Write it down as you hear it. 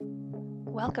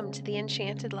Welcome to the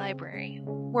Enchanted Library,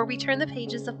 where we turn the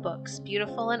pages of books,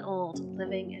 beautiful and old,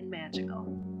 living and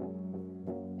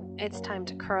magical. It's time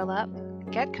to curl up,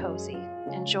 get cozy,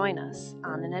 and join us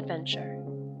on an adventure.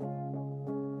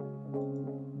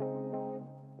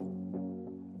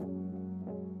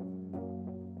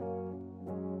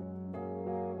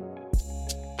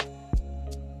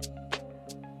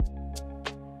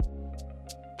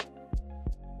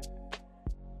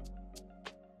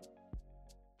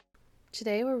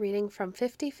 Today we're reading from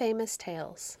 50 Famous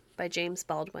Tales by James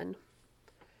Baldwin.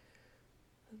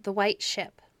 The White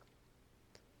Ship.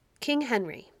 King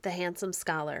Henry, the handsome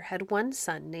scholar, had one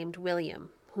son named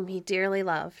William, whom he dearly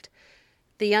loved.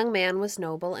 The young man was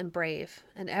noble and brave,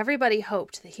 and everybody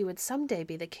hoped that he would someday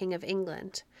be the King of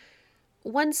England.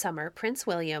 One summer, Prince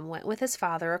William went with his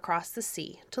father across the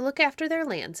sea to look after their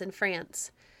lands in France.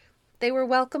 They were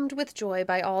welcomed with joy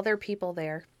by all their people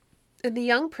there, and the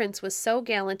young prince was so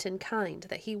gallant and kind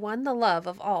that he won the love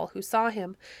of all who saw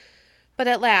him. But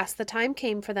at last the time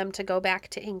came for them to go back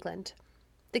to England.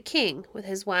 The king, with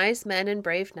his wise men and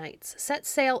brave knights, set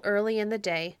sail early in the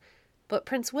day, but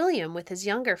Prince William, with his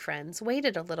younger friends,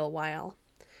 waited a little while.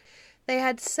 They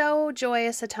had so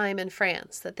joyous a time in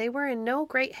France that they were in no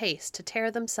great haste to tear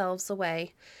themselves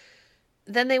away.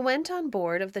 Then they went on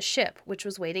board of the ship which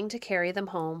was waiting to carry them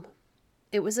home.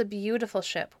 It was a beautiful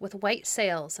ship with white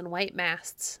sails and white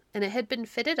masts, and it had been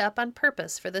fitted up on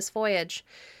purpose for this voyage.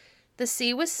 The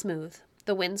sea was smooth,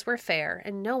 the winds were fair,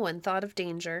 and no one thought of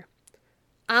danger.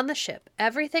 On the ship,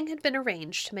 everything had been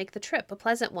arranged to make the trip a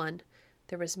pleasant one.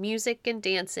 There was music and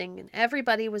dancing, and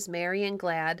everybody was merry and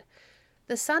glad.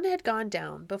 The sun had gone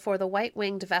down before the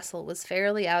white-winged vessel was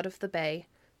fairly out of the bay.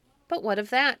 But what of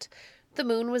that? The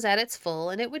moon was at its full,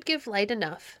 and it would give light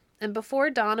enough, and before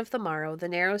dawn of the morrow the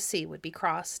narrow sea would be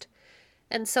crossed.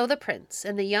 And so the prince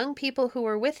and the young people who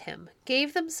were with him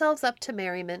gave themselves up to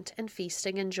merriment and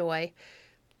feasting and joy.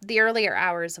 The earlier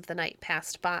hours of the night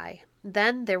passed by.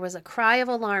 Then there was a cry of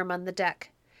alarm on the deck.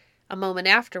 A moment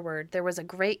afterward there was a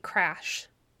great crash.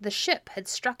 The ship had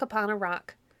struck upon a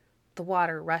rock. The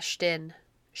water rushed in.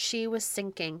 She was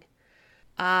sinking.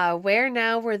 Ah, where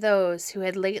now were those who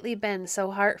had lately been so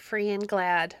heart-free and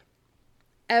glad?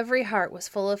 Every heart was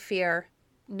full of fear.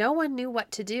 No one knew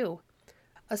what to do.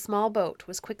 A small boat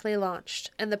was quickly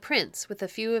launched, and the prince, with a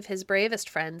few of his bravest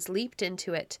friends, leaped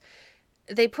into it.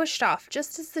 They pushed off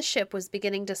just as the ship was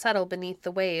beginning to settle beneath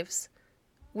the waves.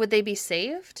 Would they be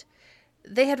saved?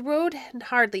 They had rowed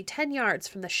hardly 10 yards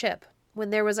from the ship, when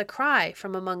there was a cry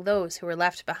from among those who were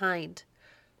left behind.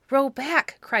 "Row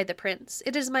back!" cried the prince.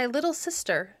 "It is my little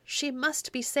sister. She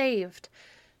must be saved."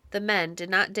 The men did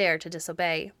not dare to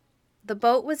disobey. The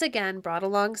boat was again brought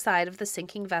alongside of the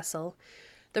sinking vessel.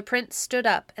 The prince stood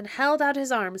up and held out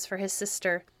his arms for his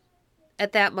sister.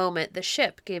 At that moment the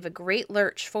ship gave a great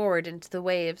lurch forward into the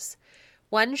waves.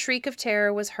 One shriek of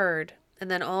terror was heard, and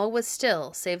then all was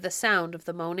still save the sound of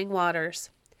the moaning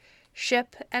waters.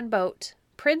 Ship and boat,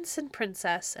 prince and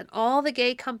princess, and all the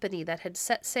gay company that had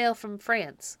set sail from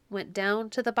France went down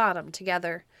to the bottom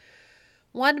together.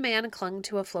 One man clung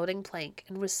to a floating plank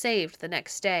and was saved the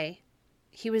next day.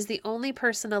 He was the only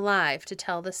person alive to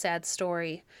tell the sad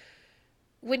story.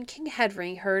 When King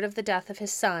Henry heard of the death of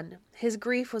his son, his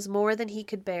grief was more than he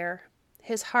could bear.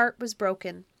 His heart was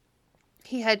broken.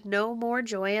 He had no more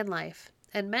joy in life,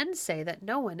 and men say that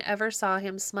no one ever saw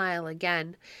him smile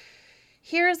again.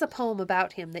 Here is a poem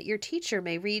about him that your teacher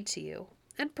may read to you,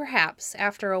 and perhaps,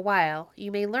 after a while,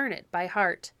 you may learn it by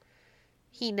heart.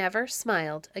 He never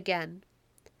smiled again.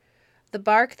 The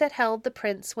bark that held the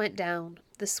prince went down,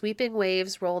 the sweeping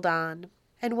waves rolled on.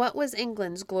 And what was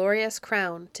England's glorious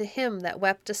crown to him that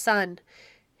wept a son?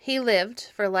 He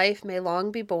lived, for life may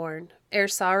long be borne, ere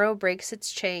sorrow breaks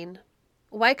its chain.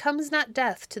 Why comes not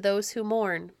death to those who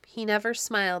mourn? He never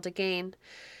smiled again.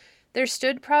 There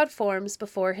stood proud forms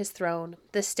before his throne,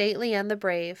 the stately and the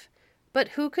brave. But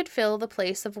who could fill the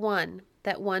place of one,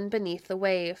 that one beneath the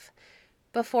wave?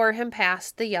 Before him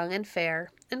passed the young and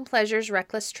fair, in pleasure's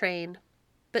reckless train.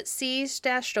 But seas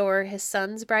dashed o'er his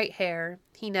son's bright hair,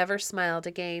 he never smiled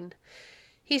again.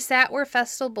 He sat where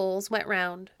festal bowls went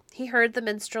round, he heard the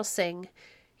minstrel sing,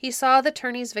 he saw the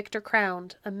tourney's victor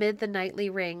crowned, amid the nightly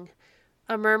ring.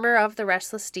 A murmur of the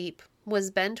restless deep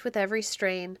was bent with every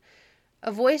strain,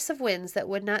 a voice of winds that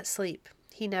would not sleep,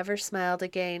 he never smiled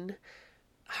again.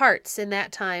 Hearts in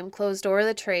that time closed o'er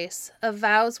the trace of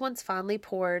vows once fondly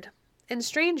poured, and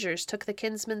strangers took the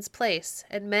kinsman's place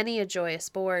at many a joyous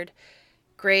board.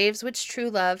 Graves which true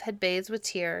love had bathed with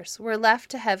tears were left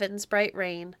to heaven's bright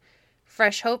rain.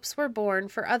 Fresh hopes were born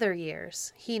for other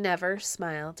years. He never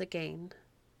smiled again.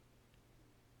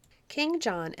 King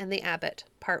John and the Abbot,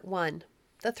 Part 1.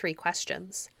 The Three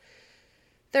Questions.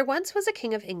 There once was a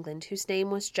king of England whose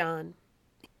name was John.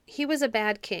 He was a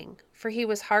bad king, for he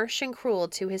was harsh and cruel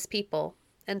to his people,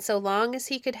 and so long as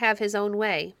he could have his own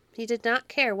way, he did not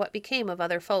care what became of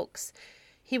other folks.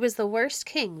 He was the worst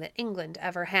king that England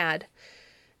ever had.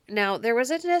 Now, there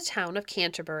was in the town of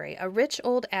Canterbury a rich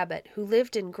old abbot who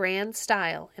lived in grand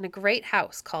style in a great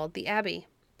house called the Abbey.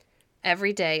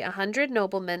 Every day 100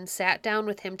 noblemen sat down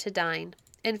with him to dine,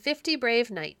 and 50 brave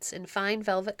knights in fine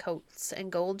velvet coats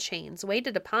and gold chains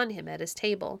waited upon him at his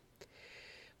table.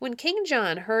 When King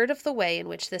John heard of the way in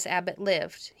which this abbot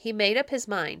lived, he made up his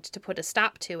mind to put a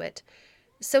stop to it.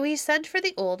 So he sent for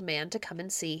the old man to come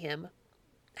and see him.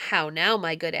 "How now,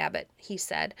 my good abbot," he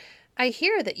said, "I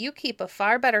hear that you keep a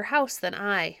far better house than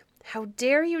I. How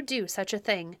dare you do such a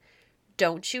thing?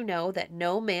 Don't you know that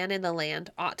no man in the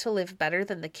land ought to live better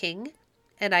than the king?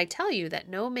 And I tell you that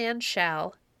no man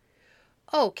shall."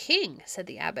 "O king," said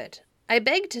the abbot, "I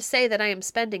beg to say that I am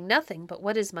spending nothing but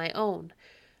what is my own.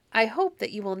 I hope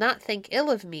that you will not think ill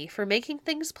of me for making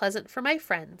things pleasant for my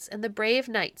friends and the brave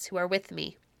knights who are with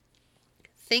me."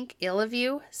 "Think ill of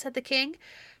you?" said the king.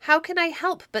 "How can I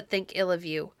help but think ill of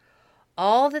you?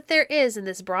 All that there is in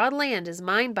this broad land is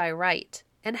mine by right,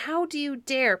 and how do you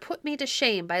dare put me to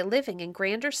shame by living in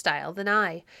grander style than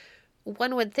I?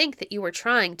 One would think that you were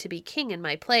trying to be king in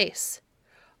my place."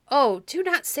 "Oh, do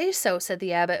not say so," said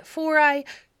the abbot, "for I—"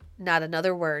 "Not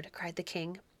another word," cried the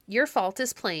king. "Your fault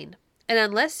is plain, and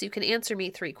unless you can answer me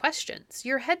 3 questions,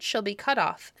 your head shall be cut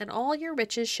off, and all your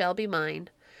riches shall be mine."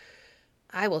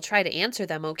 "I will try to answer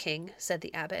them, O king," said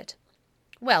the abbot.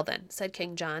 "Well then," said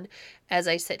King John, "as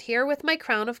I sit here with my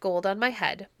crown of gold on my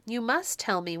head, you must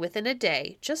tell me within a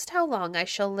day just how long I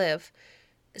shall live.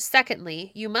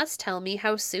 Secondly, you must tell me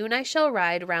how soon I shall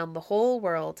ride round the whole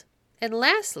world. And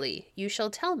lastly, you shall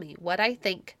tell me what I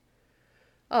think."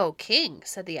 "O king,"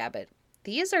 said the abbot,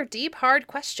 "these are deep, hard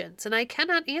questions, and I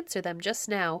cannot answer them just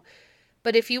now.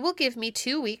 But if you will give me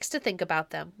 2 weeks to think about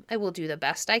them, I will do the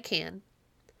best I can."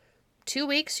 "2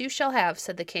 weeks you shall have,"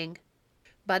 said the king.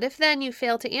 "But if then you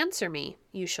fail to answer me,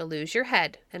 you shall lose your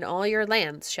head, and all your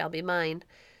lands shall be mine."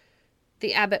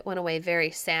 The abbot went away very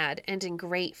sad and in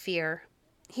great fear.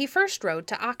 He first rode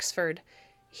to Oxford.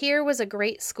 Here was a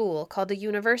great school called a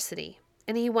university,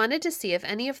 and he wanted to see if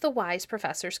any of the wise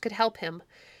professors could help him.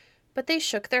 But they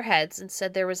shook their heads and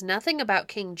said there was nothing about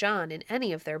King John in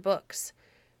any of their books.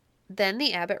 Then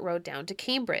the abbot rode down to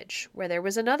Cambridge, where there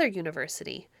was another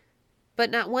university. But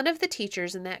not one of the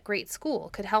teachers in that great school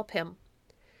could help him.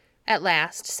 At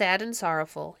last, sad and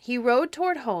sorrowful, he rode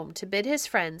toward home to bid his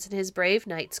friends and his brave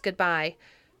knights good-bye,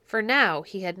 for now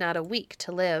he had not a week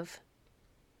to live.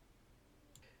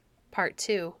 Part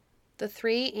 2. The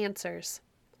 3 Answers.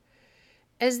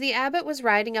 As the abbot was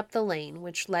riding up the lane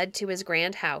which led to his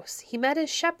grand house, he met his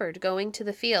shepherd going to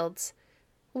the fields.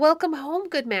 "Welcome home,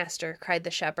 good master," cried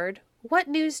the shepherd. "What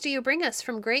news do you bring us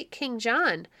from great King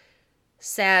John?"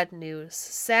 sad news,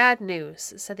 said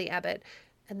the abbot,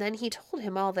 and then he told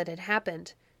him all that had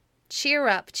happened. Cheer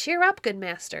up, good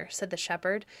master," said the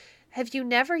shepherd. "Have you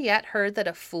never yet heard that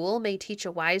a fool may teach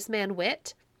a wise man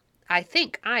wit? I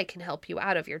think I can help you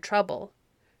out of your trouble."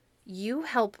 "You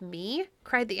help me?"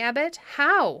 cried the abbot.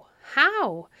 "How?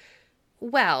 How?"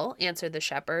 "Well," answered the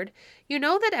shepherd, "you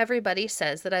know that everybody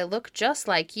says that I look just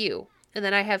like you, and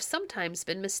that I have sometimes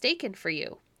been mistaken for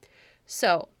you.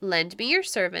 So lend me your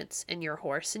servants and your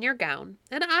horse and your gown,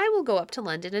 and I will go up to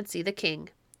London and see the king.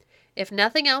 If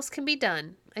nothing else can be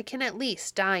done, I can at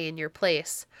least die in your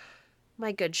place."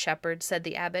 "My good shepherd," said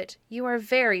the abbot, "you are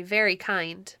very, very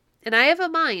kind, and I have a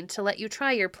mind to let you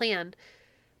try your plan.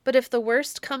 But if the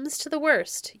worst comes to the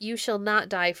worst, you shall not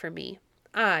die for me.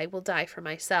 I will die for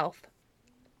myself."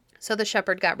 So the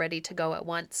shepherd got ready to go at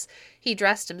once. He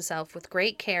dressed himself with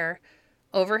great care.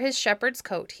 Over his shepherd's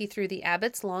coat he threw the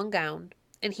abbot's long gown,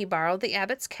 and he borrowed the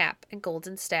abbot's cap and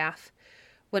golden staff.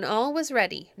 When all was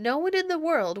ready, no one in the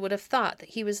world would have thought that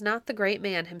he was not the great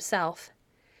man himself.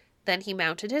 Then he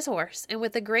mounted his horse, and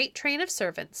with a great train of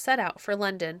servants set out for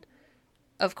London.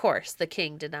 Of course, the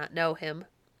king did not know him.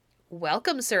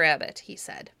 "Welcome, Sir Abbot," he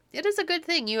said. "It is a good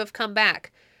thing you have come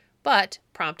back. But,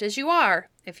 prompt as you are,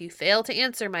 if you fail to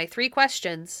answer my 3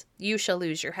 questions, you shall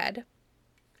lose your head."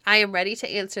 "I am ready to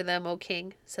answer them, O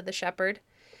king," said the shepherd.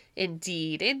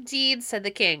 "Indeed, indeed," said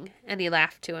the king, and he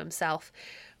laughed to himself.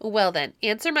 "Well then,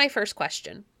 answer my first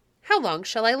question. How long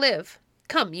shall I live?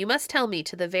 Come, you must tell me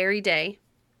to the very day."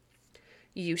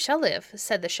 "You shall live,"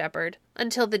 said the shepherd,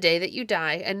 "until the day that you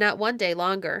die, and not 1 day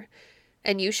longer.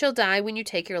 And you shall die when you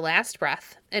take your last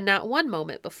breath, and not 1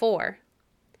 moment before."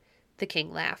 The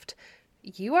king laughed.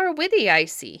 "You are witty, I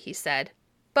see," he said.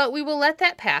 But we will let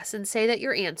that pass and say that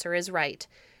your answer is right.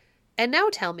 And now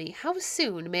tell me, how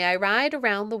soon may I ride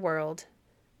around the world?"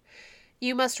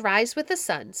 "You must rise with the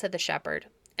sun," said the shepherd,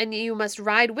 "and you must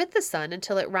ride with the sun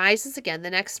until it rises again the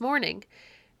next morning.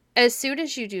 As soon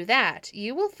as you do that,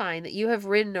 you will find that you have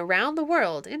ridden around the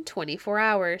world in 24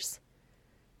 hours."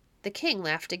 The king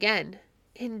laughed again.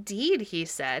 "Indeed," he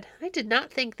said, "I did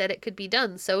not think that it could be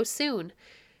done so soon.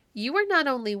 You are not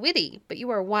only witty, but you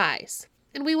are wise,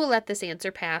 and we will let this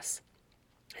answer pass.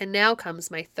 And now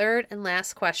comes my third and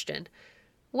last question.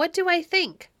 What do I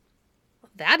think?"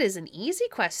 "That is an easy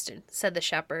question," said the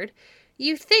shepherd.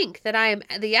 "You think that I am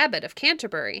the abbot of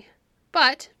Canterbury.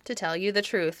 But, to tell you the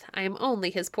truth, I am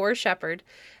only his poor shepherd,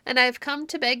 and I have come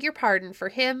to beg your pardon for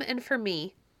him and for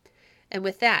me." And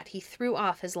with that he threw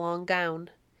off his long gown.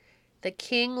 The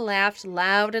king laughed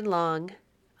loud and long.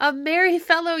 "A merry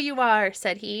fellow you are,"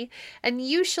 said he, "and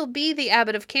you shall be the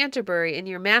abbot of Canterbury in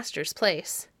your master's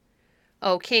place."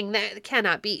 "O king, that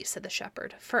cannot be," said the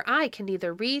shepherd, "for I can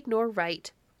neither read nor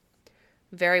write."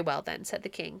 "Very well, then," said the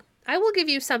king. "I will give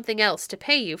you something else to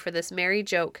pay you for this merry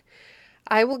joke.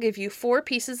 I will give you 4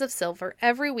 pieces of silver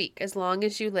every week as long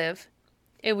as you live.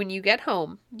 And when you get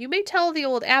home, you may tell the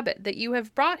old abbot that you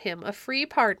have brought him a free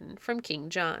pardon from King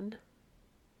John."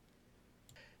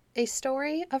 A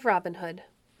Story of Robin Hood.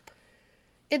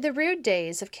 In the rude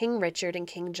days of King Richard and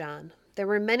King John, there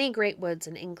were many great woods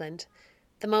in England.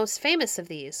 The most famous of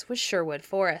these was Sherwood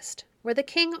Forest, where the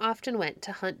king often went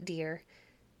to hunt deer.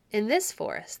 In this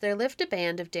forest there lived a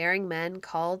band of daring men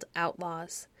called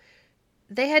outlaws.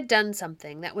 They had done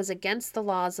something that was against the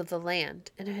laws of the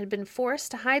land, and had been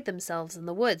forced to hide themselves in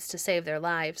the woods to save their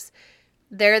lives.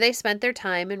 There they spent their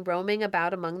time in roaming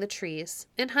about among the trees,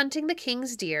 in hunting the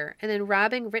king's deer, and in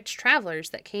robbing rich travelers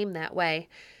that came that way.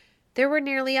 There were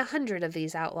nearly 100 of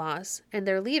these outlaws, and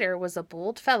their leader was a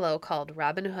bold fellow called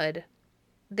Robin Hood.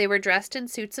 They were dressed in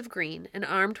suits of green, and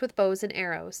armed with bows and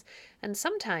arrows, and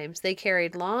sometimes they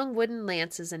carried long wooden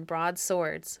lances and broad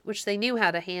swords, which they knew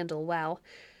how to handle well.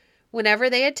 Whenever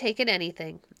they had taken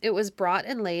anything, it was brought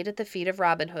and laid at the feet of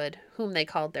Robin Hood, whom they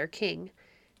called their king.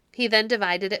 He then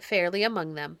divided it fairly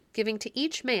among them, giving to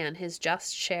each man his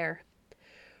just share.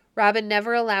 Robin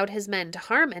never allowed his men to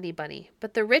harm anybody,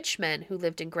 but the rich men who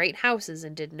lived in great houses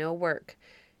and did no work.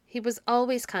 He was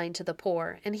always kind to the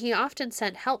poor, and he often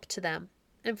sent help to them,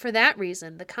 and for that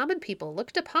reason the common people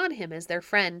looked upon him as their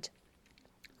friend.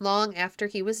 Long after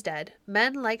he was dead,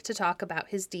 men liked to talk about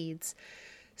his deeds.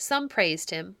 Some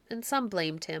praised him, and some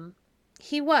blamed him.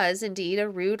 He was, indeed, a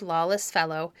rude, lawless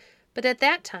fellow, but at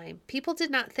that time people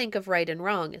did not think of right and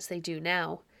wrong as they do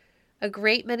now. A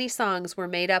great many songs were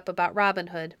made up about Robin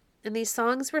Hood, and these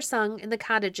songs were sung in the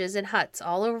cottages and huts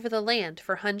all over the land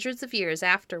for hundreds of years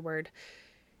afterward.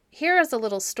 Here is a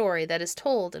little story that is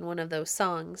told in one of those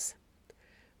songs.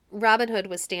 Robin Hood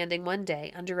was standing one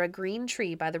day under a green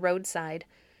tree by the roadside.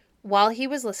 While he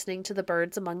was listening to the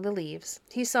birds among the leaves,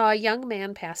 he saw a young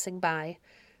man passing by.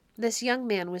 This young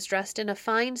man was dressed in a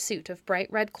fine suit of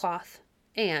bright red cloth,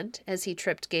 and, as he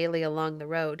tripped gaily along the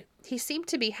road, he seemed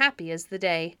to be happy as the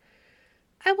day.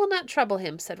 "I will not trouble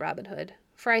him," said Robin Hood,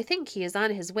 "for I think he is on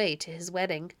his way to his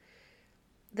wedding."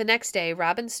 The next day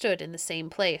Robin stood in the same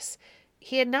place.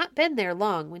 He had not been there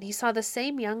long when he saw the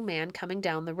same young man coming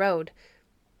down the road.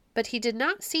 But he did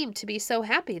not seem to be so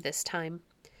happy this time.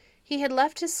 He had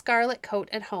left his scarlet coat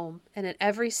at home, and at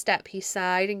every step he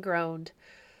sighed and groaned.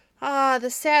 "Ah, the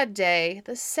sad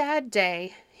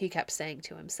day, he kept saying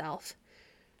to himself.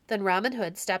 Then Robin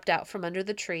Hood stepped out from under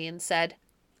the tree and said,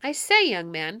 "I say,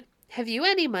 young man, have you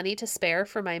any money to spare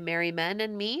for my merry men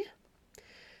and me?"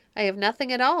 "I have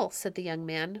nothing at all," said the young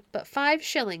man, "but 5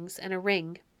 shillings and a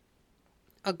ring."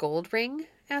 "A gold ring?"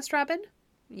 asked Robin.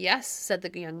 "Yes," said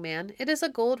the young man, "it is a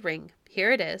gold ring.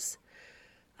 Here it is."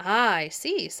 "Ah, I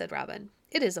see," said Robin.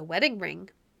 "It is a wedding ring."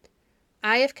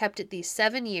 "I have kept it these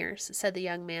 7 years," said the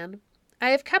young man. "I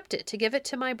have kept it to give it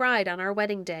to my bride on our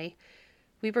wedding day.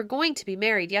 We were going to be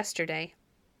married yesterday,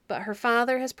 but her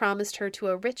father has promised her to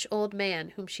a rich old man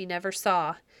whom she never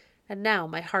saw, and now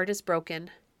my heart is broken."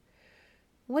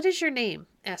 "What is your name?"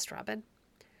 asked Robin.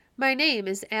 "My name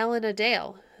is Allan a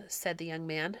Dale," said the young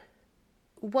man.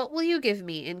 "What will you give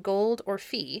me in gold or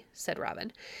fee," said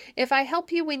Robin, "if I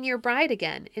help you win your bride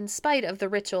again, in spite of the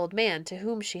rich old man to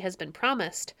whom she has been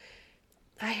promised?"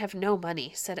 "I have no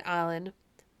money," said Allan,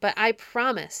 "but I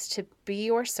promise to be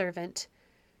your servant."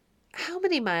 "How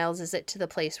many miles is it to the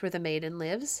place where the maiden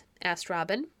lives?" asked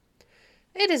Robin.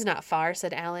 "It is not far,"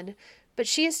 said Allan, "but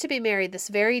she is to be married this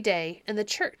very day, and the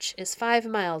church is 5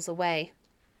 miles away."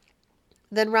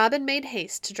 Then Robin made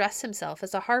haste to dress himself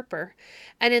as a harper,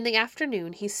 and in the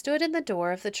afternoon he stood in the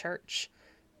door of the church.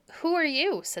 "Who are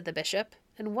you?" said the bishop,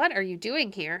 "and what are you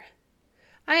doing here?"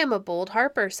 "I am a bold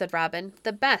harper," said Robin,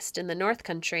 "the best in the north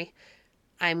country."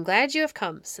 "I am glad you have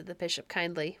come," said the bishop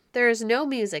kindly. "There is no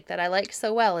music that I like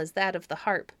so well as that of the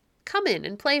harp. Come in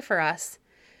and play for us."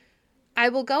 "I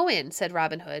will go in," said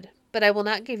Robin Hood, "but I will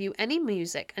not give you any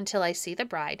music until I see the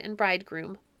bride and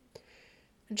bridegroom."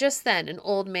 Just then an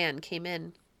old man came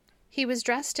in. He was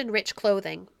dressed in rich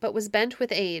clothing, but was bent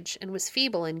with age and was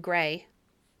feeble and gray.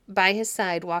 By his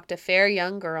side walked a fair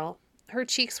young girl. Her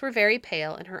cheeks were very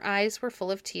pale, and her eyes were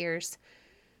full of tears.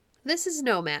 "This is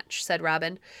no match," said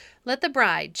Robin. "Let the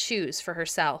bride choose for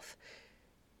herself."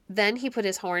 Then he put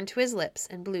his horn to his lips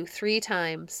and blew 3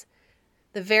 times.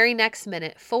 The very next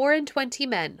minute 24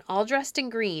 men, all dressed in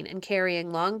green and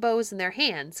carrying long bows in their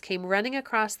hands, came running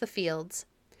across the fields.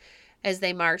 As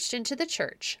they marched into the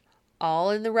church,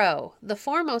 all in the row, the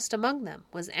foremost among them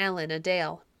was Allen a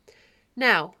Dale.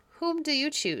 "Now, whom do you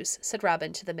choose?" said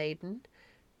Robin to the maiden.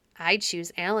 "I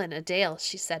choose Allen a Dale,"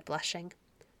 she said, blushing.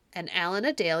 "And Allen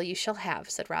a Dale you shall have,"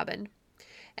 said Robin.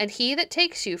 "And he that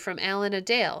takes you from Allen a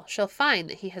Dale shall find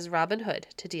that he has Robin Hood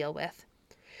to deal with."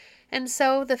 And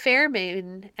so the fair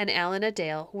maiden and Allen a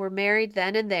Dale were married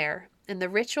then and there, and the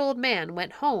rich old man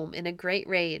went home in a great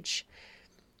rage.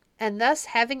 And thus,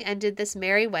 having ended this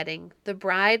merry wedding, the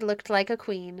bride looked like a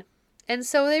queen, and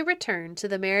so they returned to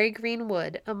the merry green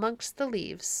wood amongst the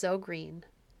leaves so green.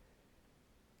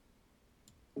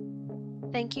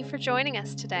 Thank you for joining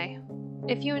us today.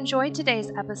 If you enjoyed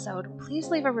today's episode, please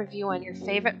leave a review on your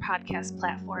favorite podcast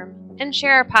platform and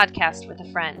share our podcast with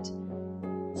a friend.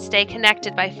 Stay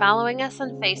connected by following us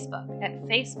on Facebook at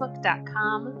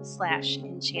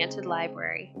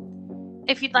facebook.com/enchantedlibrary.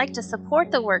 If you'd like to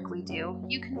support the work we do,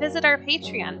 you can visit our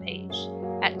Patreon page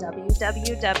at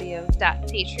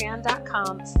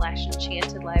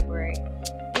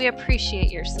www.patreon.com/enchantedlibrary. We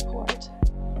appreciate your support.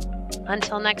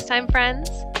 Until next time, friends,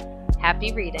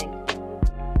 happy reading.